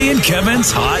Jay and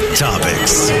Kevin's Hot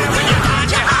Topics.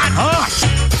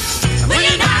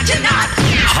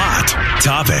 Hot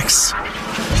Topics.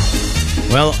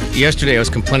 Well, yesterday I was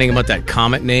complaining about that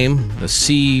comet name, the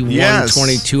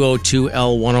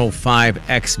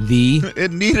C12202L105XV.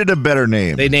 It needed a better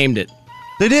name. They named it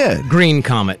They did. Green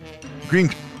Comet. Green.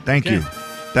 Thank you.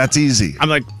 That's easy. I'm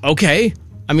like, okay.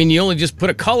 I mean, you only just put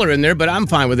a color in there, but I'm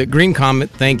fine with it. Green Comet,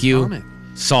 thank you. Comet.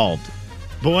 Solved.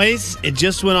 Boys, it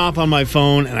just went off on my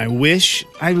phone, and I wish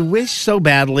so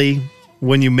badly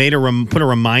when you made put a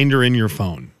reminder in your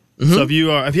phone. Mm-hmm. So if you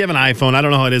have an iPhone, I don't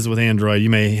know how it is with Android.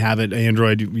 You may have it.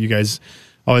 Android, you guys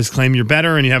always claim you're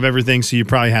better and you have everything, so you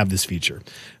probably have this feature.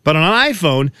 But on an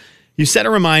iPhone, you set a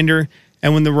reminder,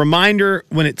 and when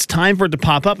it's time for it to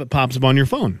pop up, it pops up on your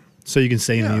phone. So you can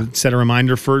say, you set a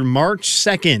reminder for March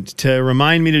 2nd to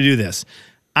remind me to do this.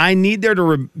 I need there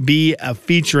to be a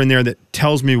feature in there that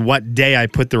tells me what day I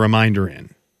put the reminder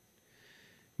in.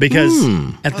 Because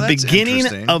at the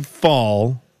beginning of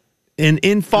fall,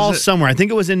 in fall somewhere, I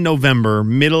think it was in November,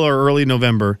 middle or early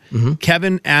November,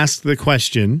 Kevin asked the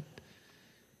question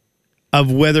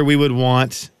of whether we would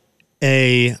want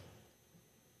a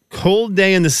cold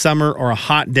day in the summer or a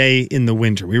hot day in the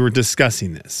winter. We were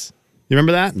discussing this. You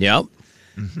remember that? Yep.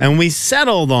 Mm-hmm. And we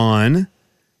settled on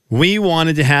we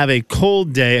wanted to have a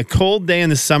cold day. A cold day in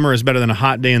the summer is better than a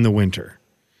hot day in the winter.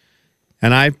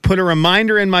 And I put a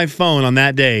reminder in my phone on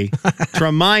that day to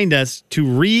remind us to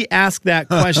re-ask that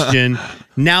question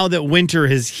now that winter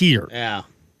is here. Yeah.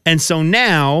 And so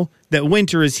now that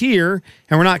winter is here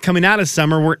and we're not coming out of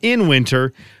summer, we're in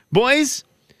winter. Boys,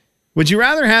 would you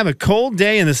rather have a cold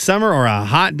day in the summer or a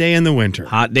hot day in the winter?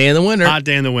 Hot day in the winter. Hot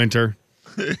day in the winter.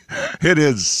 It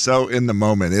is so in the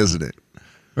moment, isn't it?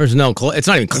 There's no it's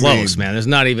not even close, man. There's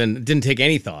not even, it didn't take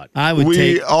any thought.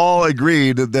 We all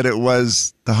agreed that it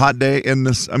was the hot day in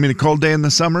this, a cold day in the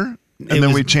summer, and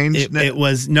then we changed it. It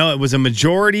was a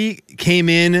majority came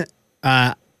in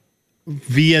via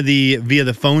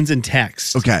the phones and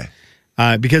texts. Okay.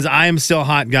 Because I am still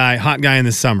hot guy in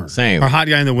the summer. Same. Or hot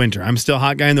guy in the winter. I'm still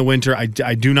hot guy in the winter. I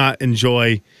do not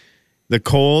enjoy the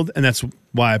cold, and that's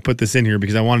why I put this in here,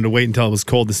 because I wanted to wait until it was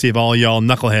cold to see if all y'all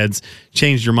knuckleheads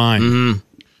changed your mind. Mm-hmm.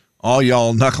 All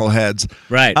y'all knuckleheads.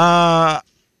 Right. I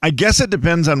guess it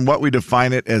depends on what we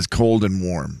define it as cold and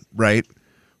warm, right?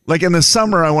 Like in the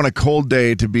summer, I want a cold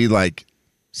day to be like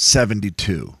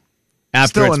 72.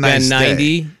 After it's been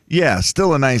 90? Yeah,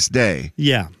 still a nice day.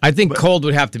 Yeah. I think cold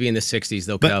would have to be in the 60s,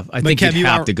 though, Kev. I think you'd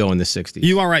have to go in the 60s.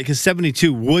 You are right, because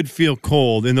 72 would feel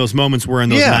cold in those moments where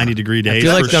in those 90-degree days,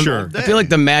 I feel like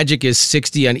the magic is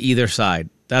 60 on either side.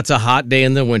 That's a hot day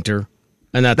in the winter,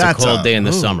 and that's a cold day in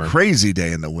the summer. Crazy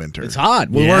day in the winter. It's hot.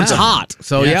 Well, it's hot.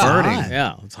 So, burning.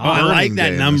 Yeah, it's hot. I like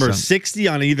that number, 60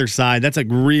 on either side. That's a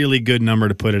really good number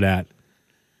to put it at.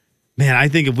 Man, I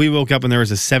think if we woke up and there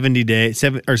was a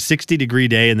 60-degree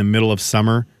day in the middle of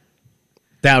summer,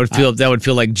 that would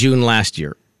feel like June last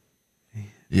year.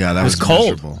 Yeah, that was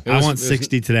cold. miserable. I want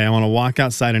 60 today. I want to walk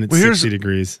outside and it's 60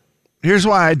 degrees. Here's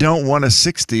why I don't want a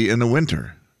 60 in the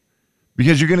winter.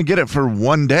 Because you're going to get it for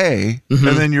one day, and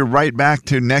then you're right back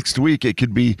to next week. It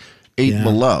could be 8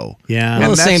 below. Yeah.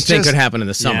 Well, the same thing could happen in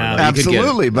the summer. Yeah. Though.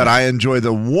 Absolutely, but I enjoy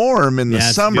the warm in the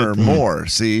summer more.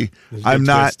 See, I'm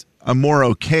more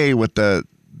okay with the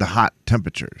hot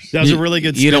temperatures. That was a really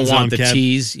good. You don't want the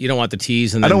tease. You don't want the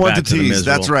tease. And then I don't want back the to tease.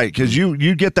 That's right, because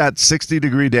you get that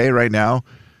 60-degree day right now.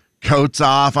 Coats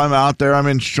off. I'm out there. I'm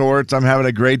in shorts. I'm having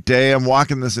a great day. I'm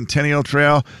walking the Centennial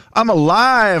Trail. I'm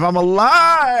alive.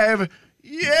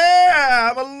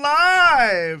 Yeah, I'm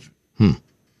alive.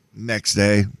 Next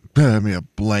day, give me a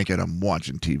blanket. I'm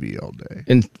watching TV all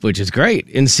day. Which is great.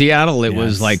 In Seattle, it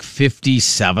was like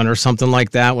 57 or something like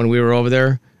that when we were over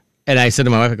there. And I said to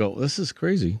my wife, I go, this is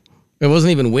crazy. It wasn't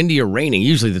even windy or raining.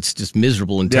 Usually that's just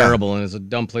miserable and terrible, and it's a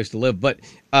dumb place to live. But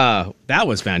that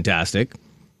was fantastic.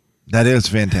 That is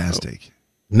fantastic.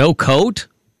 No coat?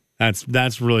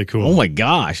 That's really cool. Oh, my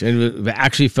gosh. And it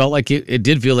actually felt like it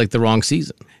did feel like the wrong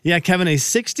season. Yeah, Kevin, a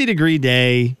 60-degree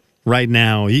day right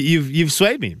now. You've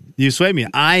swayed me.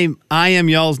 I am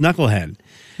y'all's knucklehead.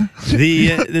 The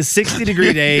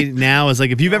 60-degree day now is like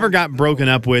if you've ever got broken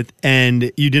up with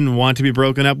and you didn't want to be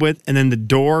broken up with, and then the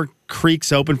door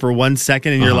creaks open for 1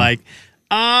 second and you're like,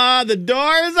 the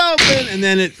door is open, and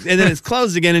then it's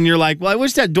closed again, and you're like, well, I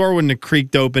wish that door wouldn't have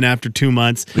creaked open after 2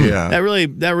 months. Yeah,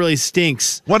 that really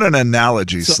stinks. What an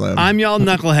analogy, so Slim. I'm y'all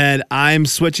knucklehead. I'm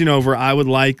switching over. I would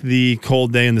like the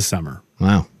cold day in the summer.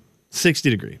 Wow,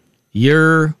 60-degree.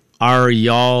 You're our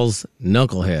y'all's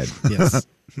knucklehead. Yes,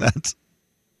 that's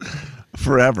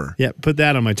forever. Yeah, put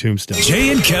that on my tombstone.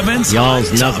 Jay and Kevin's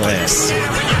y'all's knucklehead.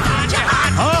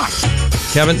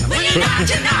 Kevin?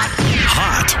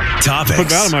 Hot Topics. Put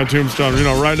that on my tombstone,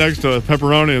 right next to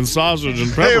pepperoni and sausage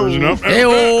and peppers,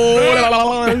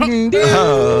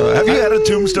 Have you had a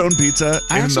Tombstone pizza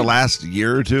in the last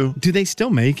year or two? Do they still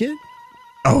make it?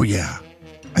 Oh, yeah.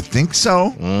 I think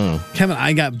so. Kevin,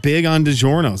 I got big on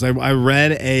DiGiorno's. I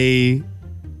read a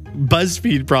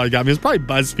BuzzFeed probably got me. It's probably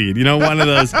BuzzFeed. One of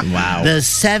those. Wow. The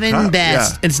 7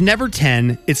 best. Yeah. It's never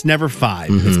 10. It's never 5.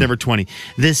 It's never 20.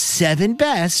 The 7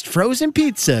 best frozen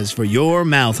pizzas for your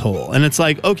mouth hole. And it's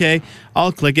like, okay,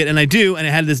 I'll click it. And I do. And it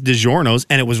had this DiGiorno's.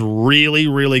 And it was really,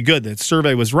 really good. The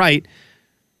survey was right.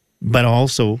 But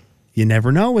also, you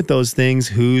never know with those things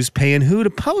who's paying who to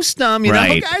post them. You know,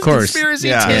 Right, guys, of course. conspiracy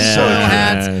Yeah, tinfoil so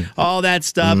hats, all that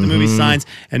stuff, the movie signs.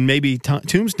 And maybe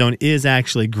Tombstone is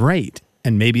actually great.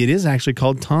 And maybe it is actually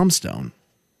called Tombstone.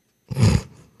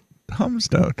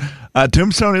 Tombstone.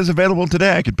 Tombstone is available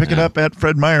today. I could pick it up at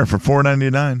Fred Meyer for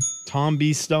 $4.99. Tom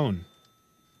B. Stone.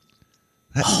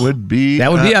 That would be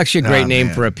actually a great name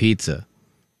for a pizza.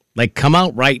 Like, come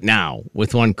out right now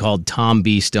with one called Tom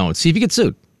B. Stone. See if you get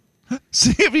sued.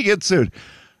 See if you get sued.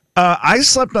 I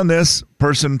slept on this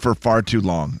person for far too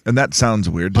long, and that sounds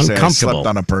weird to say I slept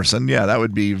on a person. Yeah, that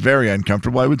would be very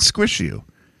uncomfortable. I would squish you.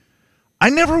 I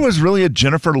never was really a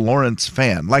Jennifer Lawrence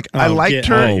fan. Like, I liked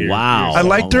her. Oh, wow. I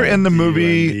liked her in the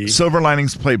movie UMD. Silver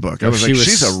Linings Playbook. I was like,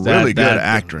 she's a really good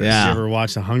actress. Yeah. You ever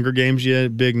watch The Hunger Games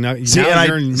yet? Big See, now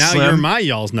Slim, you're my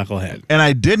y'all's knucklehead. And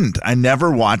I didn't. I never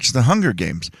watched The Hunger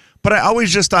Games. But I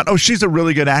always just thought, she's a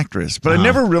really good actress. But I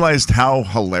never realized how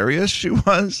hilarious she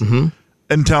was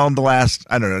until the last,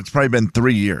 I don't know, it's probably been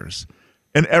 3 years.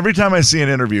 And every time I see an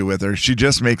interview with her, she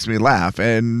just makes me laugh.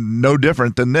 And no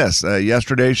different than this.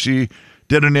 Yesterday, she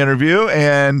did an interview,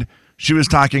 and she was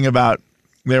talking about,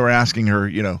 they were asking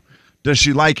her, does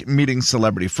she like meeting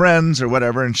celebrity friends or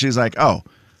whatever? And she's like,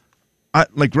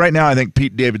 like right now, I think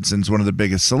Pete Davidson's one of the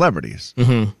biggest celebrities.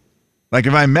 Mm-hmm. Like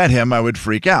if I met him, I would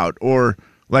freak out. Or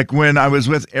like when I was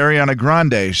with Ariana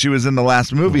Grande, she was in the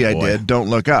last movie I did, Don't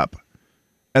Look Up.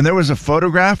 And there was a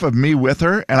photograph of me with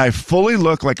her, and I fully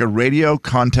look like a radio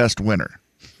contest winner.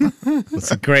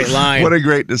 That's a great line. What a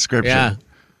great description.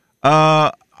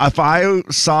 Yeah. If I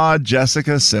saw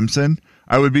Jessica Simpson,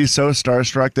 I would be so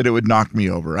starstruck that it would knock me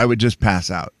over. I would just pass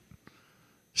out.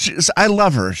 I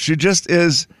love her. She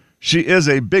is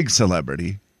a big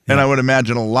celebrity. And I would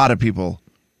imagine a lot of people,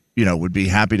 would be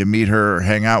happy to meet her or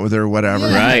hang out with her or whatever.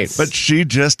 Yes. Right. But she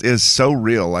just is so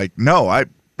real. Like, no, I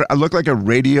look like a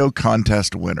radio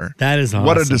contest winner. That is awesome.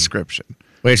 What a description.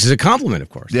 Which is a compliment, of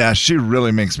course. Yeah, she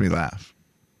really makes me laugh.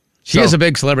 She is a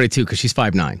big celebrity, too, because she's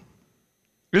 5'9".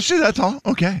 Is she that tall?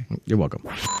 Okay. You're welcome.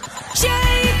 Jay,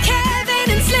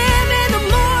 Kevin, and Slim in the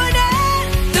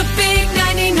morning. The big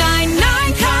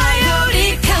 99.9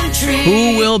 Coyote Country.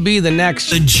 Who will be the next?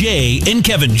 The Jay and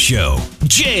Kevin Show.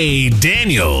 Jay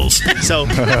Daniels. So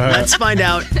let's find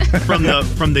out from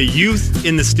the youth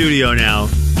in the studio now.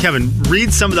 Kevin,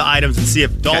 read some of the items and see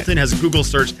if Dalton has Google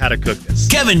searched how to cook this.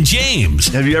 Kevin James.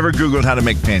 Have you ever Googled how to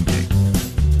make pancakes?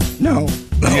 No.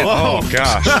 Oh,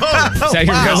 gosh. Is that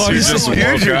your You just woke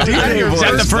up. Is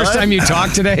that the first time you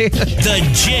talked today? The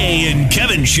Jay and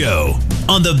Kevin Show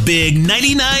on the Big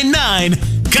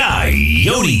 99.9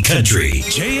 Coyote Country.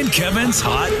 Jay and Kevin's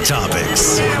Hot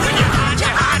Topics.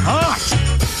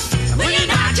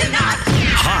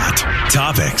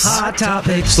 Hot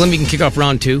Topics. Slim, you can kick off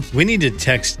round 2. We need to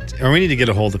we need to get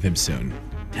a hold of him soon.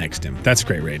 Text him. That's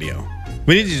great radio.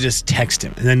 We need to just text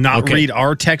him and then not read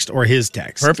our text or his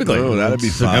text. Perfectly. Oh, that'd be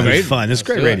fun. That'd be fun. That's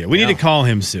great radio. We need to call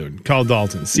him soon. Call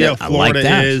Dalton. See how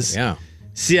Florida is. Yeah.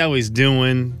 See how he's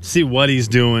doing. See what he's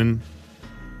doing.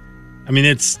 I mean,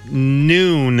 it's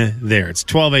noon there. It's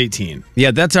 12:18. Yeah,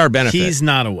 that's our benefit. He's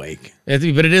not awake. But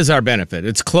it is our benefit.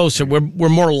 It's closer. We're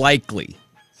more likely.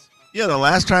 Yeah, the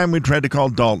last time we tried to call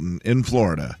Dalton in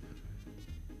Florida,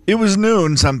 it was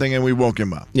noon something and we woke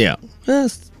him up. Yeah.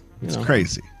 It's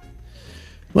crazy.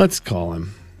 Let's call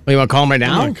him. Oh, you want to call him right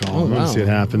now? I'm gonna call him. Let's see what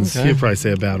happens. Okay. He'll probably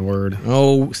say a bad word.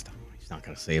 Oh, stop. He's not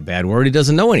going to say a bad word. He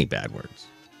doesn't know any bad words.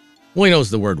 Well, he knows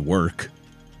the word work.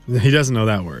 He doesn't know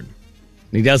that word.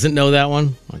 He doesn't know that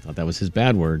one? I thought that was his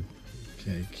bad word.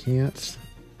 Okay, can't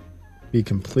be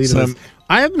completed. Slim.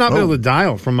 I have not been able to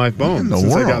dial from my phone the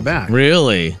since I world? got back.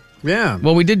 Really? Yeah.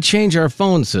 Well, we did change our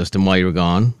phone system while you were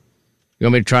gone. You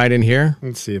want me to try it in here?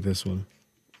 Let's see if this one.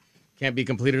 Can't be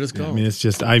completed as call. I mean, it's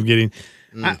just I'm getting.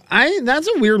 That's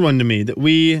a weird one to me that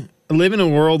we live in a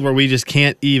world where we just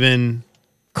can't even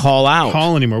call out.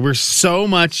 call anymore. We're so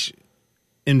much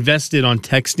invested on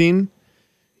texting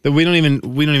that we don't even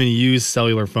use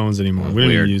cellular phones anymore. We don't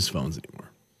Weird. even use phones anymore.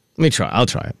 Let me try. I'll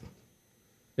try it.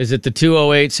 Is it the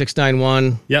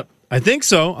 208-691? Yep. I think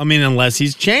so. I mean, unless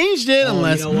he's changed it.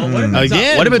 Unless you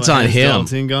know what if it's on has him?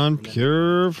 Dalton gone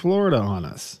pure Florida on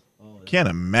us. Can't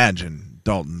imagine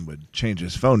Dalton would change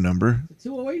his phone number.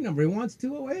 208 number. He wants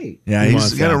 208. Yeah, He he's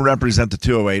wants going to that. represent the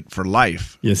 208 for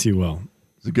life. Yes, he will.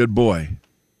 He's a good boy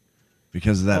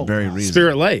because of that very reason.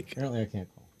 Spirit Lake. Apparently I can't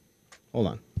call. Hold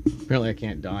on. Apparently I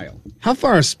can't dial. How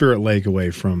far is Spirit Lake away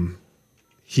from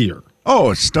here?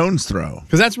 Oh, a stone's throw.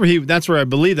 Because that's where I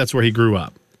believe that's where he grew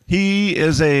up. He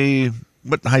is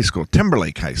what high school?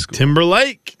 Timberlake High School.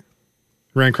 Timberlake.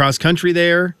 Ran cross country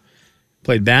there.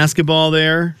 Played basketball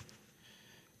there.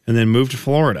 And then moved to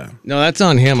Florida. No, that's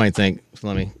on him, I think,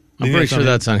 Slimmy. I'm think pretty that's sure on him?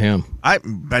 that's on him. I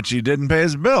bet you didn't pay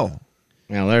his bill.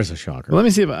 Now there's a shocker. Well, let me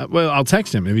see if I'll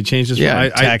text him if he changes. Yeah,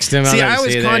 text him. See, I'll I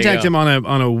always see, there you contact go. him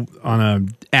on a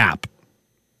app,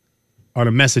 on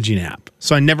a messaging app.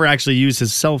 So I never actually use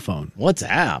his cell phone. What's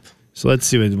app? So let's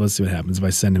see what happens if I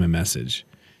send him a message.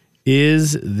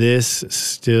 Is this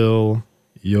still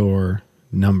your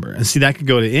number? And see, that could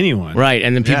go to anyone. Right,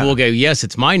 and then people Yeah. will go, yes,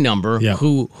 it's my number. Yeah.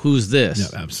 Who's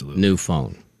this? Yeah, absolutely. New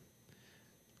phone.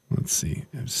 Let's see.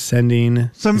 I'm sending.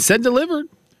 It said delivered.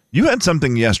 You had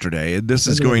something yesterday. This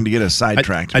is going to get us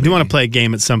sidetracked. I do want to play a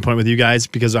game at some point with you guys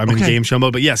because I'm in Okay. game show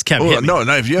mode. But yes, Kev, Oh, hit me. no,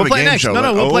 if you have We'll a play game next. show.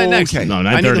 No, we'll play next. Okay. No,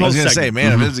 I need the 9:30. I whole was going to say, segment.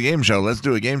 man, if it's a game show, let's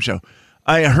do a game show.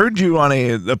 I heard you on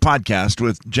a podcast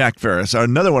with Jack Ferris,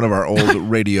 another one of our old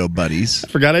radio buddies.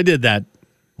 Forgot I did that.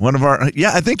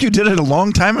 I think you did it a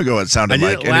long time ago, it sounded I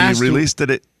did like. it last and you released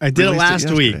it. I did it last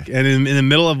week, yesterday. and in the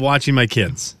middle of watching my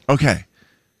kids. Okay.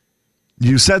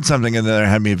 You said something in there that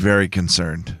had me very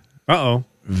concerned. Uh-oh.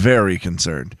 Very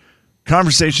concerned.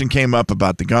 Conversation came up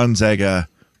about the Gonzaga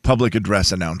public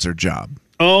address announcer job.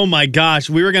 Oh, my gosh.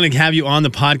 We were going to have you on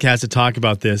the podcast to talk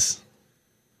about this.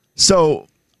 So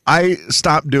I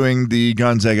stopped doing the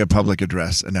Gonzaga public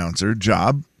address announcer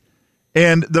job.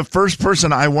 And the first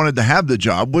person I wanted to have the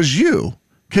job was you,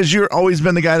 because you've always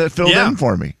been the guy that filled in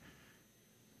for me.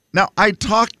 Now, I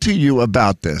talked to you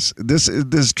about this. This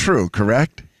is true,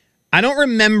 correct? I don't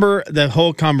remember the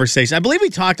whole conversation. I believe we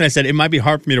talked and I said it might be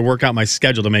hard for me to work out my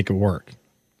schedule to make it work.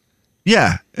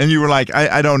 Yeah. And you were like,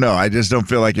 I don't know. I just don't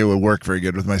feel like it would work very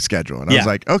good with my schedule. And I was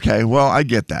like, okay, well, I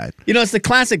get that. You know, it's the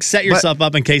classic set yourself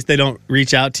up in case they don't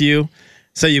reach out to you.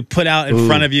 So you put out in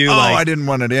front of you. Oh, like, I didn't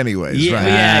want it anyways. Yeah, right.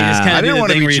 yeah, you just I kind of didn't do the want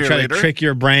to thing be where you try to cheerleader. trick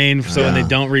your brain so when they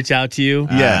don't reach out to you.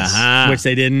 Yes. Which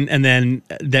they didn't. And then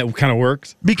that kind of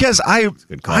worked. Because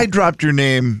I dropped your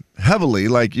name heavily.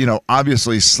 Like,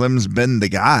 obviously Slim's been the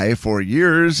guy for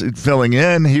years filling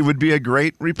in. He would be a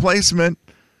great replacement.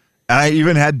 I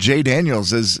even had Jay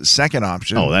Daniels as second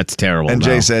option. Oh, that's terrible. And no.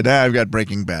 Jay said, I've got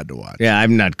Breaking Bad to watch. Yeah,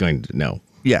 I'm not going to. No.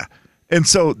 Yeah. And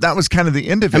so that was kind of the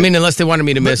end of it. I mean, unless they wanted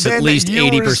me to miss But at then least you were-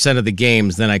 80% of the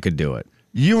games, then I could do it.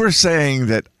 You were saying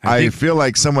that I feel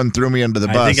like someone threw me under the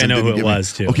I bus. think I and know didn't who it give me-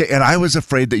 was, too. Okay, and I was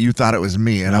afraid that you thought it was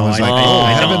me. And I was like, I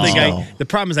don't heavens think no. the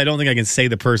problem is I don't think I can say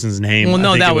the person's name. Well, I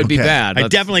no, think that it would be okay. bad. I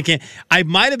Let's- definitely can't. I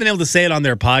might have been able to say it on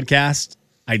their podcast.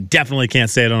 I definitely can't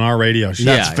say it on our radio show.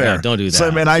 That's Yeah, fair. yeah, don't do that.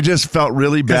 So, man, I just felt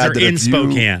really bad they're that in if you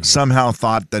Spokane. somehow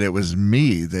thought that it was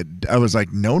me, that I was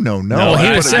like, no. Well, he I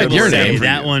would've put a said good your word in name. for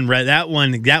That you. one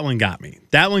got me.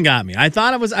 That one got me. I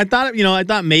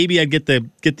thought maybe I'd get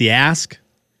the ask,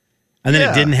 and then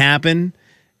Yeah. it didn't happen,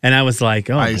 and I was like,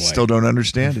 oh, I boy. still don't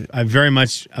understand it. I very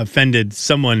much offended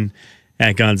someone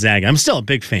at Gonzaga. I'm still a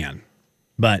big fan,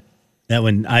 but that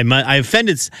one I've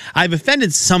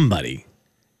offended somebody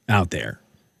out there,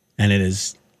 and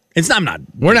I'm not.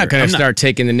 We're not bitter. going I'm to start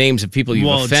taking the names of people you've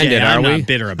Well, offended, Jay, are I'm we? not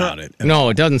bitter about it. No,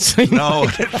 it doesn't seem. No.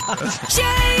 Jay,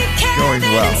 Kevin, Going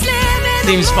well. and Slim in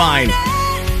the Seems fine.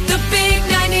 morning. The big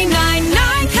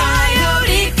 99.9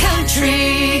 Coyote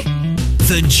Country.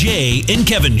 The Jay and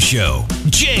Kevin Show.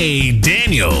 Jay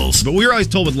Daniels. But we were always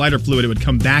told with lighter fluid, it would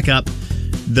come back up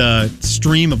the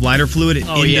stream of lighter fluid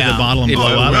into yeah. the bottle and It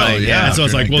blow will, up. right, yeah. And so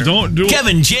it's like, well, don't do it.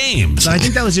 Kevin James. So I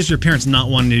think that was just your parents not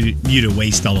wanting you to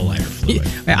waste all the lighter fluid,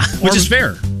 Yeah. which is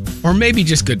fair. Or maybe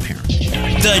just good parents.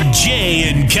 The Jay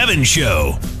and Kevin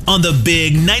Show on the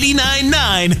big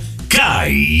 99.9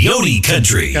 Coyote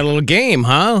Country. Got a little game,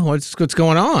 huh? What's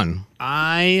going on?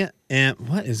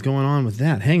 What is going on with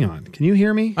that? Hang on. Can you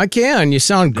hear me? I can. You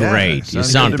sound Yeah, great. it You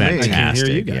sounds sound good to me. I can fantastic.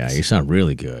 hear you guys. Yeah, you sound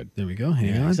really good. There we go. Hang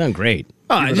You on. sound great.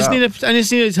 Oh, I just need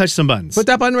to touch some buttons. Put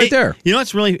that button right there. You know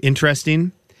what's really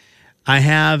interesting? I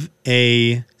have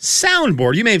a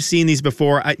soundboard. You may have seen these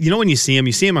before. When you see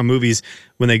them on movies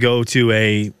when they go to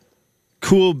a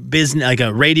cool business, like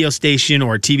a radio station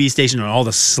or a TV station, and all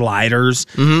the sliders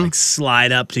like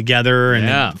slide up together, and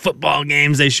Yeah. football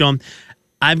games they show them.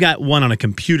 I've got one on a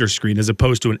computer screen as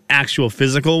opposed to an actual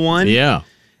physical one. Yeah.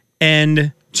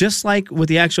 And just like with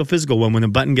the actual physical one, when the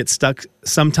button gets stuck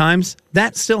sometimes,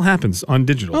 that still happens on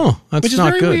digital. Oh, that's which is not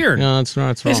very good. weird. No, that's wrong.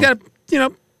 You just got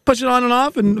to, push it on and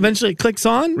off, and eventually it clicks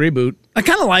on. Reboot. I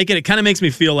kind of like it. It kind of makes me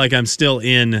feel like I'm still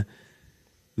in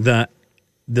the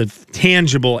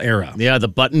tangible era. Yeah, the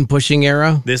button pushing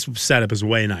era. This setup is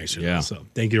way nicer. Yeah. So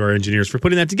thank you to our engineers for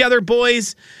putting that together,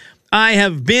 boys. I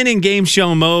have been in game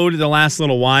show mode the last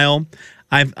little while.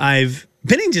 I've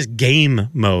been in just game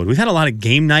mode. We've had a lot of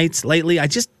game nights lately. I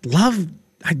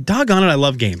doggone it, I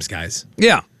love games, guys.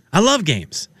 Yeah. I love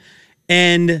games.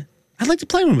 And I'd like to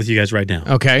play one with you guys right now.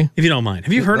 Okay. If you don't mind.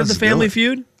 Have you heard of the Let's do Family it.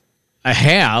 Feud? I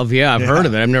have. Yeah, I've heard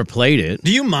of it. I've never played it.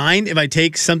 Do you mind if I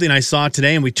take something I saw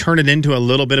today and we turn it into a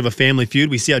little bit of a Family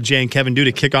Feud? We see how Jay and Kevin do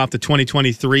to kick off the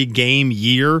 2023 game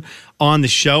year on the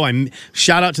show.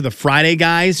 Shout out to the Friday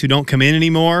guys who don't come in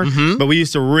anymore, but we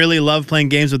used to really love playing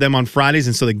games with them on Fridays,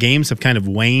 and so the games have kind of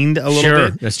waned a little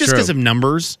Sure, bit. that's just true. because of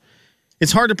numbers.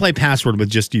 It's hard to play Password with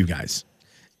just you guys.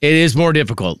 It is more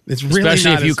difficult. It's really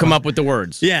especially not if you as come fun. up with the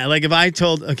words. Yeah, like if I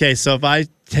told, so if I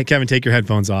Kevin, take your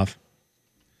headphones off.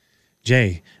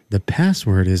 Jay, the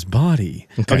password is body.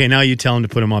 Okay, now you tell him to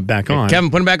put them back on.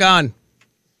 Kevin, put them back on.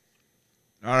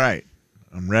 All right.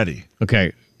 I'm ready.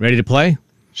 Okay, ready to play?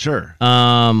 Sure.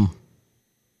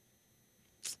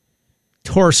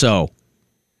 Torso.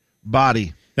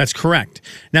 Body. That's correct.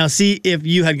 Now, see, if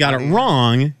you had got it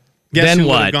wrong, guess Then who would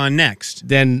what? have gone next?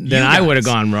 Then You I guys. would have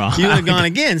gone wrong. You would have gone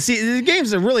again. See, the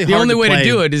games are really The hard only way play. to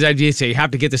do it is I'd say you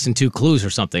have to get this in 2 clues or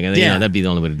something, and then, Yeah. that'd be the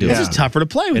only way to do It's it. just tougher to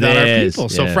play without our is, people.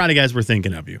 So, yeah. Friday guys, we're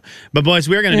thinking of you. But, boys,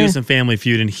 we're going to do some Family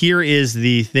Feud, and here is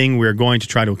the thing we're going to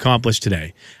try to accomplish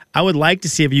today. I would like to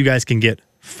see if you guys can get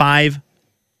 5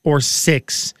 or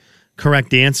 6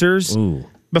 correct answers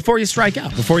before you strike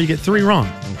out, before you get 3 wrong.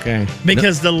 Okay.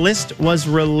 Because the list was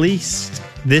released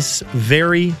this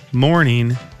very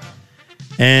morning,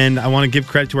 and I want to give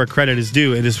credit to where credit is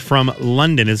due. It is from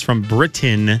London. It's from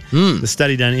Britain. The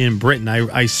study done in Britain.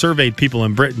 I surveyed people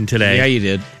in Britain today. Yeah, you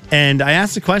did. And I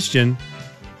asked the question,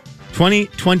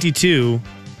 2022,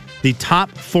 the top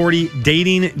 40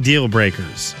 dating deal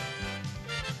breakers.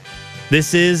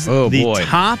 This is the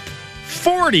top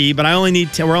 40, but I only need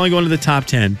we're only going to the top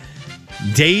 10.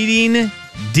 Dating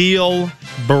deal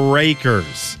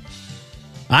breakers.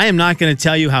 I am not going to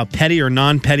tell you how petty or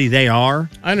non-petty they are,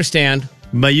 I understand.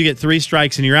 but you get 3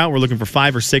 strikes and you're out. We're looking for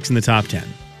 5 or 6 in the top 10.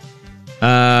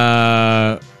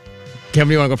 Kevin,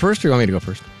 do you want to go first, or you want me to go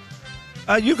first?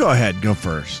 You go ahead. Go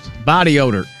first. Body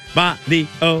odor. Body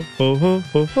odor.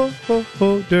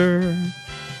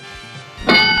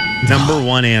 Number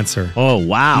 1 answer. Oh,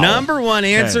 wow. Number 1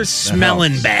 answer, that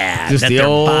smelling helps. bad. Just That the their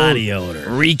old body odor.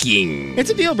 reeking. It's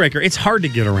a deal breaker. It's hard to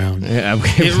get around. Yeah,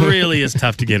 It really is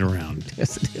tough to get around.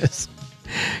 Yes, it is.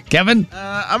 Kevin?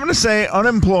 I'm going to say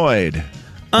unemployed.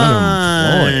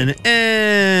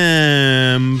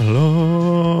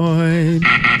 Unemployed.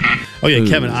 Oh yeah,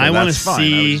 Kevin. So I want to that's fine. I was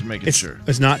see. just making sure.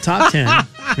 It's not top 10. I'm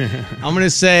going to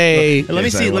say... Let me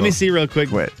Yes, I see. Let me will. see real quick.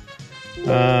 Quit.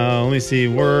 Let me see.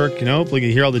 Work. Nope. Look,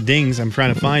 you hear all the dings. I'm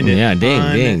trying to find it. Yeah, ding,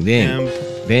 ding, ding.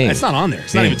 Ding. It's not on there.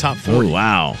 It's not even top 40. Oh,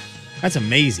 wow. That's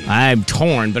amazing. I'm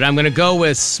torn, but I'm going to go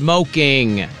with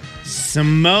smoking.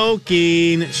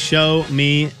 Smoking. Show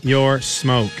me your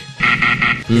smoke.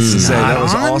 Say that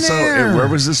was on also. there. Where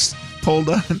was this pulled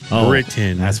on?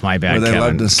 Britain. That's my bad, Where they Kevin.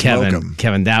 love to smoke Kevin, 'em.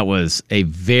 Kevin, that was a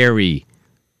very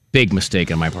big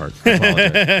mistake on my part. I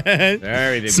apologize.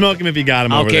 Very big Smoke him if you got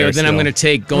him over Okay, there. well, then I'm still. going to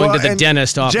take going to the and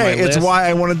dentist off Jay, my it's list. why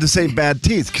I wanted to say bad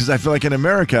teeth, because I feel like in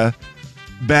America,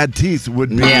 bad teeth would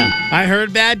be. Yeah. I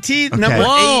heard bad teeth. Okay. Number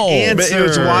Whoa. 8 But answer. it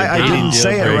was why I Dating didn't deal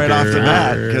say it right off the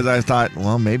bat, breaker. because I thought,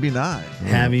 well, maybe not.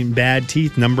 Having bad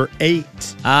teeth. Number 8.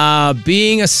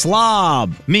 Being a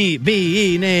slob. Me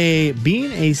being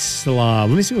a slob.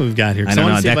 Let me see what we've got here. 'cause I don't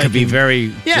wanna know. see if That I could be can-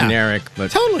 very Yeah. generic,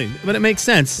 but Totally, but it makes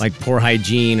sense. like poor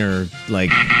hygiene or like.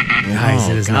 Guys,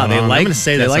 it is God, not they on. like. I'm going to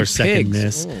say they that's like our second pigs.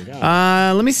 miss. Oh,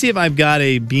 God. Let me see if I've got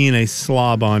a being a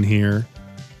slob on here.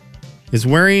 Is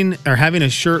wearing or having a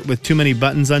shirt with too many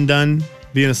buttons undone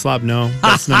being a slob? No,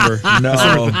 that's number.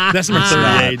 That's number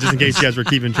 38. Just in case you guys were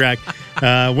keeping track.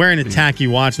 Wearing a tacky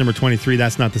watch, number 23.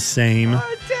 That's not the same.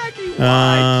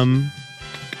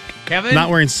 Kevin. Not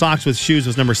wearing socks with shoes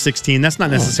was number 16. That's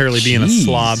not necessarily being a jeez.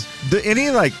 slob. Do any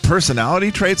like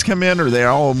personality traits come in, or are they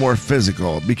all more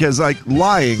physical? Because like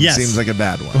lying Yes. seems like a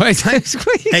bad one. Wait,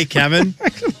 Hey, Kevin,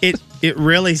 it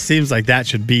really seems like that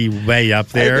should be way up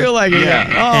there. I feel like Yeah.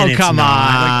 Oh, And it's come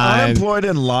not. on. Unemployed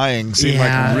and lying seem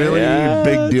Yeah. like really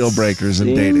big deal breakers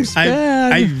in dating.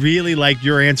 I really like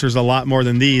your answers a lot more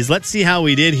than these. Let's see how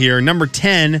we did here. Number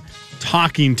 10,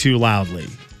 talking too loudly.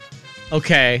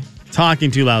 Okay.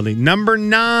 Talking too loudly. Number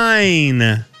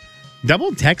 9.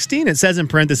 Double texting. It says in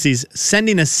parentheses,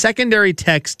 sending a secondary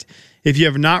text if you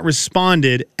have not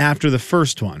responded after the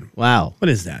first one. Wow. What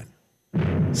is that?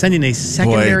 Sending a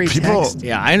secondary people- text.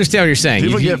 Yeah, I understand what you're saying.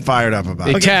 People You- get fired up about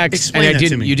They it. text, explain and that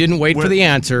to me. you didn't wait for the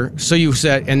answer, so you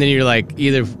said, and then you're like,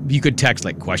 either you could text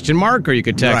like question mark, or you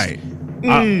could text,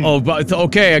 Right. but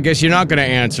okay, I guess you're not going to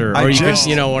answer, I or you just-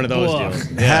 could, one of those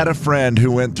deals. Had a friend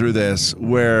who went through this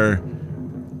where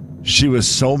she was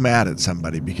so mad at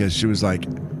somebody because she was like,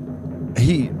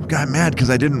 he got mad because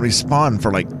I didn't respond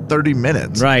for like 30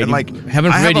 minutes. Right. And like, Heaven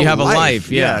I forbid you have a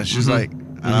life. Yeah. She's like,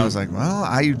 and I was like, well,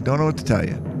 I don't know what to tell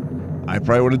you. I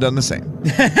probably would have done the same.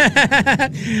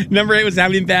 Number 8 was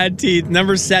having bad teeth.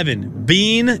 Number 7,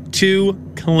 being too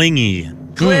clingy.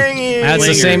 Clingy. That's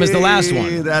the same as the last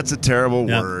one. That's a terrible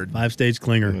Yep, word. 5-stage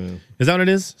clinger. Is that what it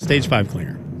is? Stage 5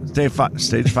 clinger. Stage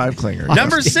 5 clinger.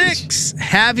 Number 6,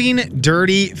 having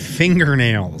dirty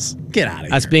fingernails. Get out of here.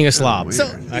 That's being a slob. So,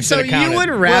 I so should've you counted. would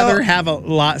rather have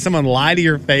someone lie to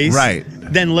your face, Right.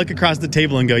 than look across the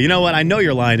table and go, you know what? I know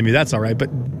you're lying to me. That's all right, but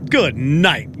good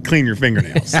night. Clean your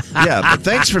fingernails. Yeah, but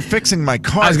thanks for fixing my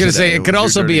car. I was going to say, today it could with your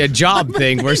also be dirty- a job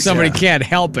thing where somebody Yeah. can't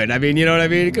help it. I mean, you know what I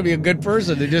mean? It could be a good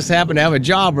person that just happen to have a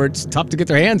job where it's tough to get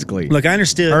their hands clean. Look, I Heard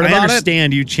understand. I about it?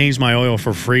 understand you changed my oil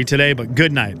for free today, but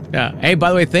good night. Yeah. Hey, by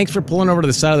the way, thanks for pulling over to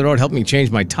the side of the road, helping me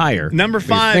change my tire. Number for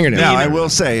your 5, fingernails. Now, I will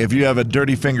say, if you have a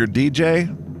dirty finger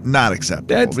DJ, not acceptable.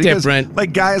 That's Because, different.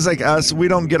 Like guys like us, we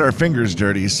don't get our fingers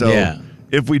dirty. So Yeah.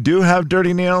 if we do have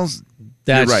dirty nails,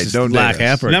 That's you're right. just Don't lack date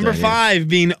us. effort. Number then, yeah. 5,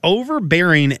 being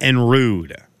overbearing and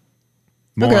rude.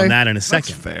 More Okay. on that in a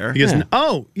second. fair. Because, Yeah.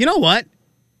 oh, you know what?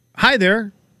 Hi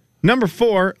there. Number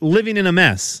 4, living in a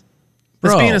mess.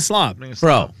 That's Bro. being a slob.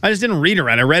 Bro. I just didn't read it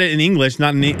right. I read it in English,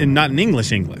 not in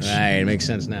English. Right, it makes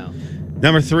sense now.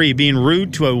 Number 3, being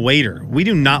rude to a waiter. We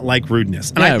do not like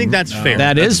rudeness. And I Yeah, think that's fair.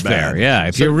 That That's is fair, bad. yeah.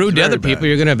 If So you're rude to very other bad. people,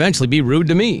 you're going to eventually be rude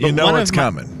to me. You know One what's of my-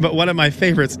 coming. But one of my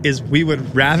favorites is we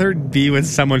would rather be with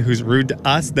someone who's rude to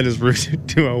us than is rude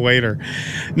to a waiter.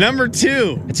 Number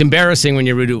 2. It's embarrassing when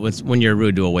you're rude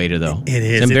to a waiter, though. It is.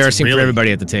 It's It's embarrassing really- for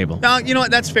everybody at the table. No, you know what?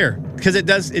 That's fair because it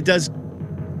does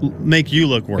make you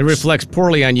look worse. It reflects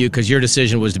poorly on you because your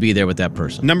decision was to be there with that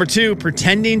person. Number 2,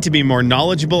 pretending to be more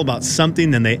knowledgeable about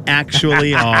something than they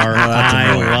actually are.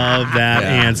 I love that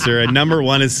answer. And number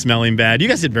 1 is smelling bad. You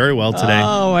guys did very well today.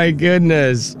 Oh my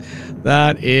goodness,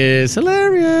 that is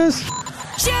hilarious.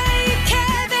 Jay,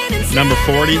 Kevin, and Slim Number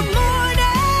 40. in the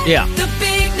morning. Yeah. The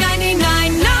big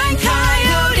 99.9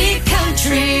 Coyote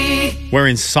Country.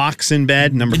 Wearing socks in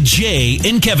bed. Number The Jay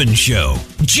and Kevin Show.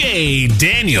 Jay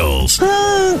Daniels.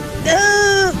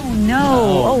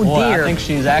 No. Oh, Boy, dear. I think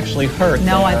she's actually hurt.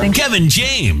 No, I think Kevin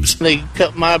James. They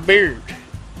cut my beard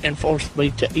and forced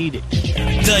me to eat it.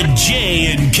 The Jay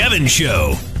and Kevin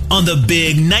Show on the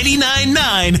big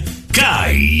 99.9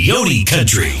 Coyote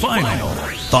Country. Final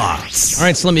thoughts. All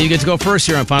right, Slimmy, you get to go first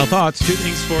here on Final Thoughts. 2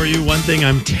 things for you. One thing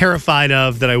I'm terrified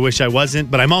of that I wish I wasn't,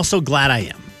 but I'm also glad I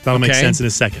am. That'll make Okay. sense in a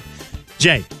second.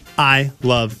 Jay, I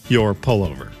love your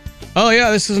pullover. Oh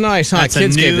yeah, this is nice, huh? That's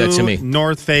Kids a new gave that to me.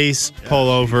 North Face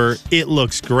pullover. It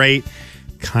looks great.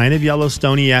 Kind of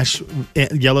Yellowstone-ish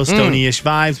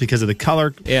vibes because of the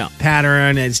color Yeah.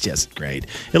 pattern. It's just great.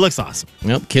 It looks awesome.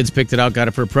 Yep, kids picked it out, got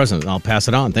it for a present. I'll pass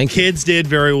it on. Thank you. Kids did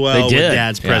very well They with did.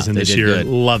 Dad's Yeah, present they this did year. good.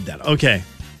 Love that. Okay.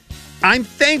 I'm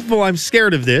thankful. I'm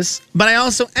scared of this, but I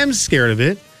also am scared of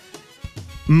it.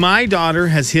 My daughter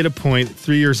has hit a point,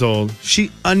 3 years old.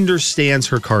 She understands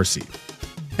her car seat,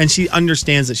 and she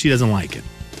understands that she doesn't like it.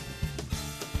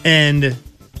 And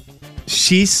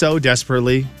she so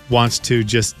desperately wants to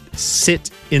just sit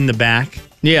in the back.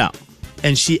 Yeah.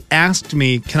 And she asked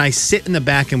me, can I sit in the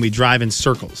back and we drive in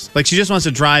circles? Like she just wants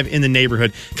to drive in the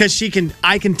neighborhood because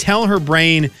I can tell her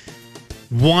brain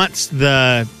wants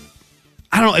the,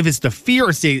 I don't know if it's the fear or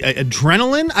it's the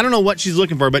adrenaline. I don't know what she's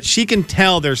looking for, but she can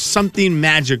tell there's something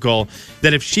magical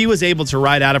that if she was able to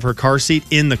ride out of her car seat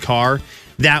in the car,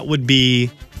 that would be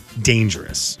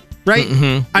dangerous. Right?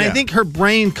 And I think her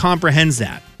brain comprehends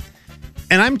that.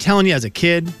 And I'm telling you, as a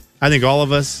kid, I think all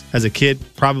of us as a kid,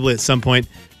 probably at some point,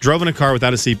 drove in a car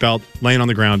without a seatbelt, laying on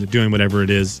the ground, doing whatever it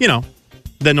is,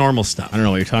 the normal stuff. I don't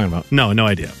know what you're talking about. No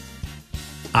idea.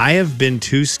 I have been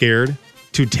too scared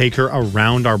to take her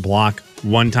around our block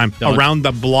one time. Around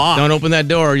the block. Don't open that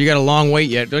door. You got a long wait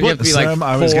yet. Don't you have to be like Sam,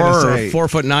 I was 4 gonna or say-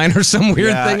 4'9" or some weird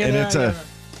Yeah, thing? and it's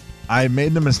I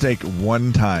made the mistake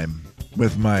one time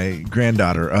with my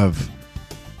granddaughter of,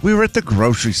 we were at the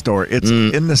grocery store. It's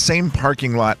in the same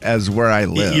parking lot as where I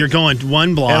live. You're going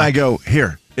one block. And I go,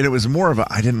 here, And it was more of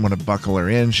I didn't want to buckle her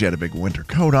in. She had a big winter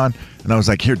coat on. And I was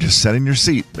like, here, just sit in your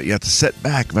seat. But you have to sit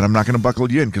back. But I'm not going to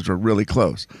buckle you in because we're really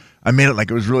close. I made it like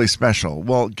it was really special.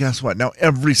 Well, guess what? Now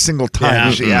every single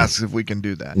time she asks if we can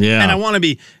do that. Yeah. And I want to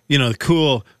be, the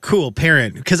cool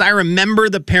parent. Because I remember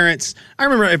the parents. I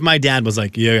remember if my dad was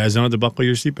like, yeah, guys, don't have to buckle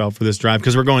your seatbelt for this drive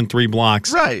because we're going 3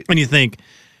 blocks. Right. And you think,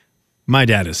 my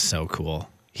dad is so cool.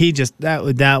 He just, that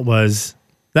was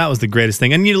the greatest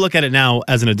thing. And you look at it now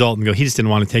as an adult and go, he just didn't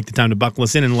want to take the time to buckle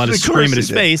us in and let us scream at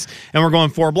his face. And we're going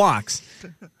 4 blocks.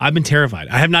 I've been terrified.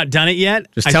 I have not done it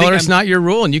yet. Just tell her it's not your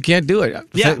rule and you can't do it.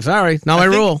 Yeah. Sorry, not my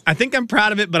rule. I think I'm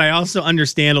proud of it, but I also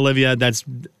understand, Olivia,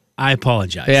 I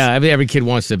apologize. Yeah, every kid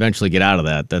wants to eventually get out of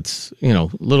that. That's, a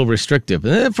little restrictive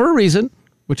for a reason,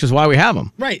 which is why we have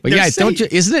them. Right. But yeah,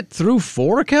 isn't it through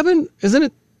 4, Kevin? Isn't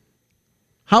it?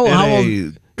 How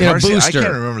old? Car seat, I booster.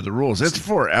 can't remember the rules. It's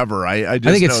forever. I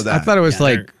just know that. I thought it was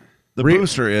the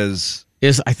booster is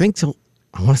I think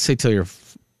I want to say till you're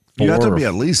 4. You have to be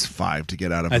at least 5 to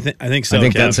get out of it. I think so. I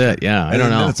think Kev. that's it. Yeah, I don't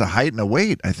know. It's a height and a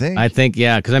weight, I think. I think,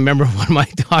 yeah, because I remember when my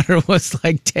daughter was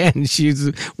like 10, she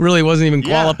really wasn't even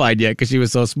qualified yet because she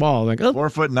was so small. Like,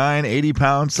 4'9", 80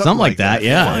 pounds, something like that.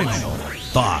 Yeah.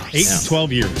 Thoughts. 8 to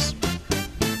 12 years.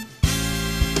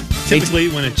 Typically,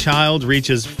 when a child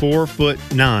reaches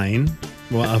 4'9",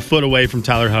 well, a foot away from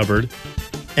Tyler Hubbard,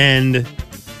 and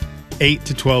 8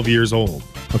 to 12 years old.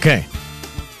 Okay.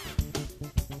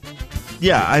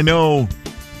 Yeah, I know.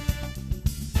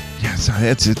 Yes,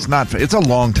 it's not. It's a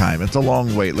long time. It's a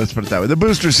long wait. Let's put it that way. The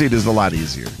booster seat is a lot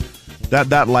easier.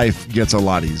 That life gets a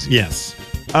lot easier. Yes.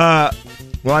 Well,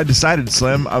 I decided,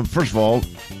 Slim. First of all,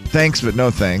 thanks, but no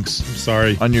thanks. I'm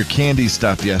sorry. On your candy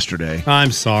stuff yesterday.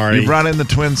 I'm sorry. You brought in the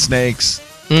twin snakes.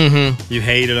 Mm-hmm. You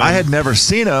hated them. I had never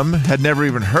seen them. Had never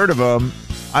even heard of them.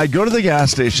 I go to the gas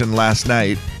station last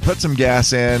night, put some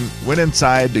gas in, went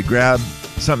inside to grab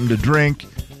something to drink.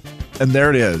 And there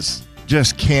it is,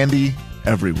 just candy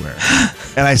everywhere.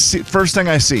 And I see, first thing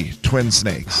I see, twin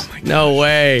snakes. No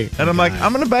way. And I'm like,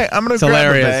 I'm gonna grab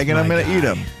hilarious. a bag and I'm gonna eat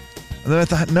them. And then I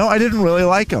thought, no, I didn't really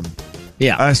like them.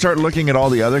 Yeah. And I started looking at all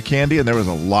the other candy, and there was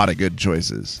a lot of good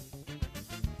choices.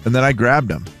 And then I grabbed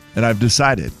them, and I've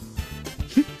decided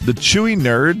the Chewy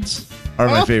Nerds are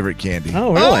my favorite candy.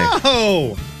 Oh, really?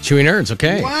 Oh! Chewy Nerds,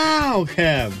 okay. Wow,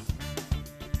 Kev.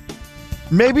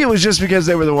 Maybe it was just because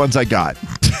they were the ones I got.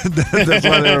 That's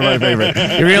why they were my favorite.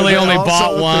 You really And I only also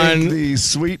bought think one. The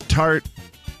Sweet Tart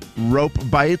Rope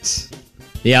Bites.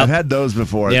 Yeah. I've had those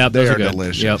before. Yep, they those are are good.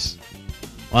 delicious.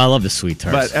 Well, I love the sweet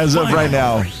tarts. But as of right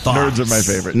now, Nerds are my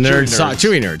favorite.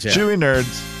 Chewy Nerds, yeah. Chewy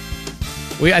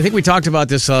Nerds. I think we talked about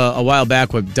this a while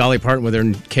back with Dolly Parton with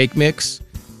her cake mix.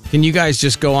 Can you guys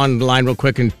just go online real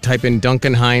quick and type in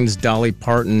Duncan Hines Dolly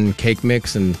Parton cake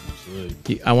mix, and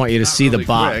I want you to see the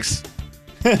box.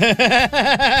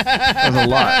 That was a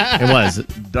lot. It was.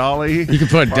 Dolly. You can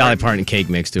put Dolly Parton cake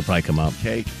mix to probably come up.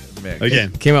 Cake mix.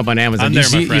 Again. Came up on Amazon. I'm there,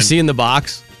 my You friend. see in the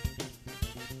box?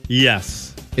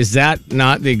 Yes. Is that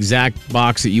not the exact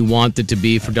box that you want it to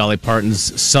be for Dolly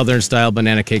Parton's Southern style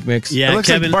banana cake mix? Yeah, It looks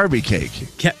Kevin. like Barbie cake.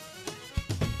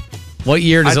 What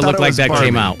year does I it thought look it like was that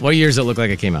came Barbie. out? What year does it look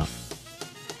like it came out?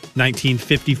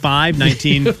 1955,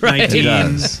 1919.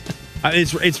 does.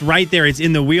 It's right there. It's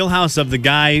in the wheelhouse of the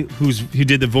guy who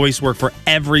did the voice work for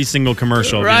every single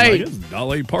commercial. Right. Being like, "It's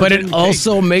Dolly Parton But it cake."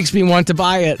 also makes me want to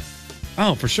buy it.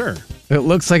 Oh, for sure. It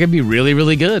looks like it'd be really,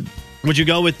 really good. Would you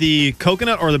go with the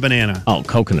coconut or the banana? Oh,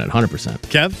 coconut, 100%.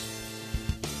 Kev?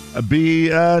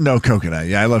 No, coconut.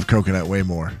 Yeah, I love coconut way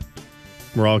more.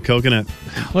 We're all coconut.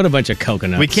 What a bunch of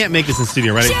coconuts. We can't make this in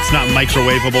studio, right? It's not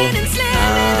microwavable.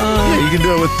 Yeah, you can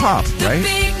do it with pop, The right?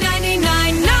 big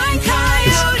 99.9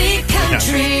 Coyote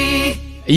Country.